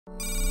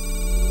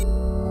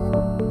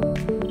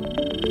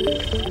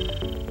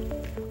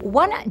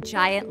One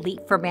giant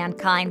leap for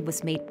mankind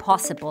was made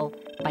possible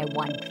by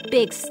one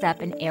big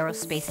step in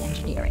aerospace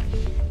engineering,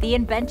 the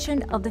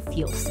invention of the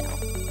fuel cell,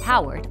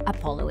 powered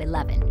Apollo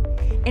 11.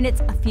 And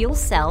it's a fuel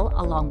cell,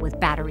 along with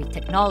battery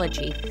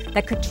technology,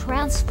 that could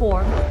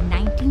transform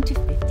 19 to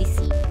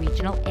 50-seat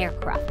regional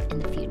aircraft in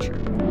the future.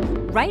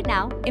 Right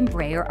now,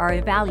 Embraer are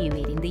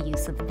evaluating the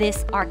use of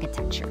this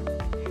architecture.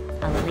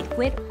 A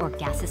liquid or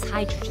gaseous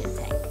hydrogen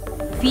tank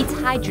feeds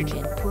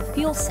hydrogen to a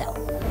fuel cell,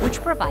 which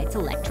provides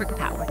electric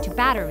power to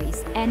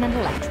batteries and an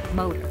electric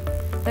motor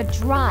that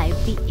drive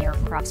the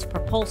aircraft's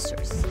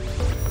propulsors.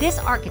 This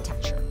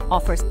architecture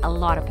offers a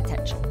lot of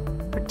potential,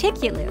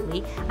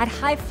 particularly at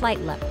high flight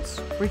levels,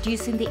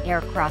 reducing the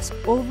aircraft's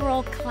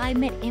overall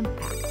climate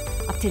impact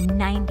up to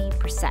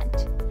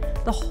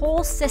 90%. The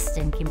whole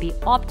system can be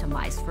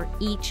optimized for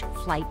each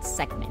flight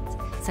segment,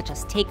 such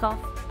as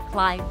takeoff,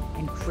 climb,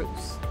 and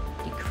cruise,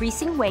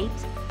 decreasing weight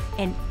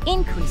and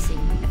increasing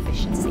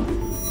efficiency.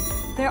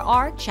 There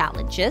are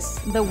challenges: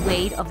 the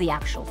weight of the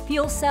actual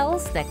fuel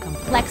cells, the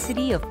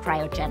complexity of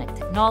cryogenic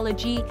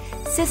technology,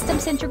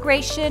 systems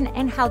integration,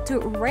 and how to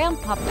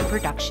ramp up the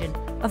production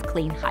of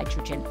clean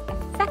hydrogen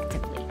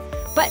effectively.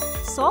 But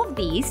solve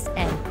these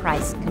and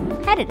price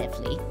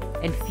competitively,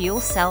 and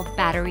fuel cell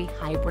battery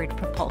hybrid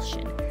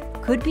propulsion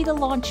could be the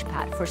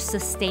launchpad for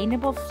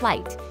sustainable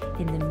flight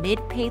in the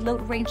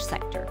mid-payload range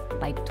sector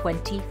by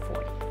 2040.